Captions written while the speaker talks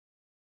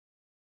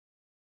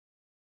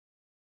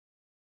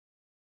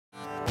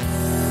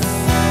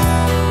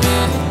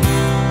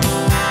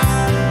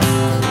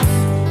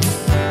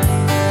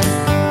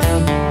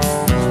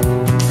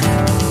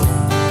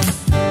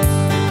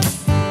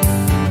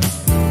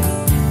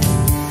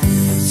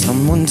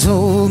Someone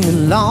told me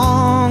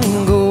long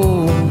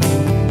ago,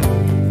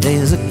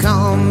 there's a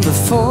calm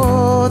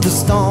before the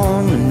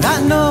storm, and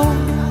I know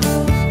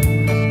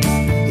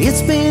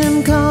it's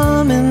been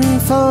coming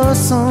for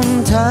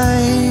some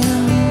time.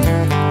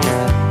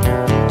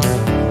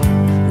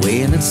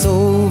 When it's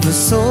over,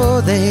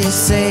 so they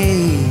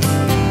say,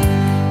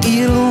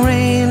 it'll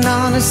rain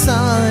on a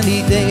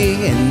sunny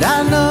day, and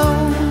I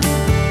know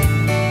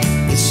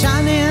it's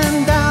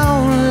shining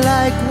down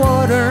like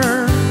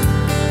water.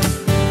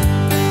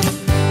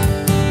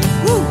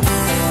 Woo!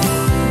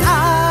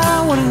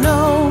 I wanna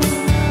know,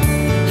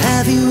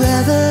 have you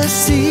ever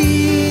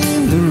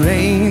seen the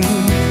rain?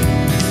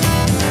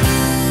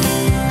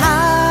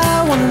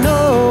 I wanna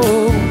know,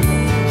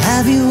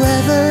 have you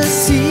ever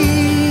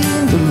seen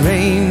the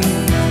rain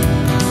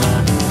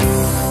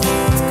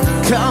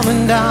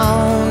coming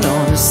down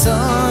on a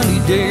sunny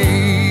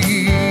day?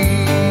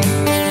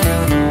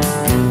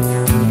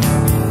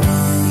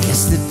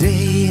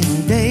 Yesterday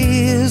and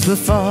days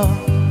before,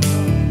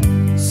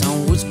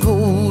 sun was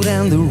cold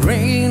and the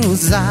rain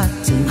was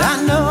hot, and I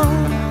know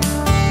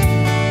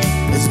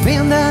it's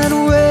been that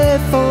way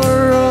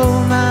for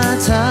all my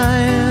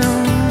time.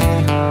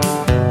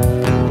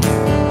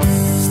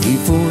 Stay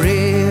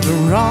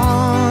forever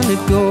on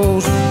it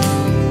goes,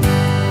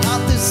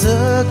 not the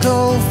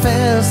circle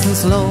fast and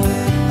slow.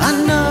 I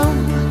know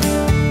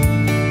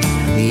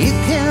it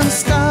can't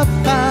stop,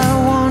 I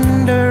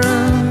wonder.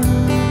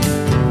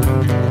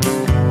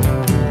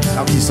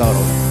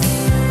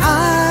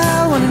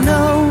 I wanna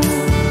know,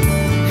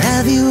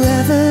 have you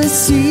ever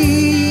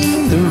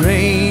seen the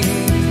rain?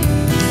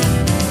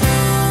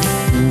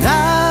 And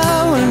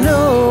I wanna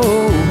know,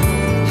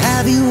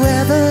 have you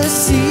ever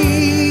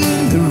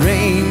seen the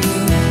rain?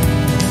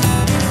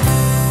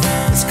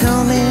 It's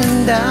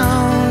coming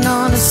down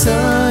on a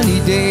sunny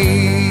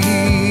day.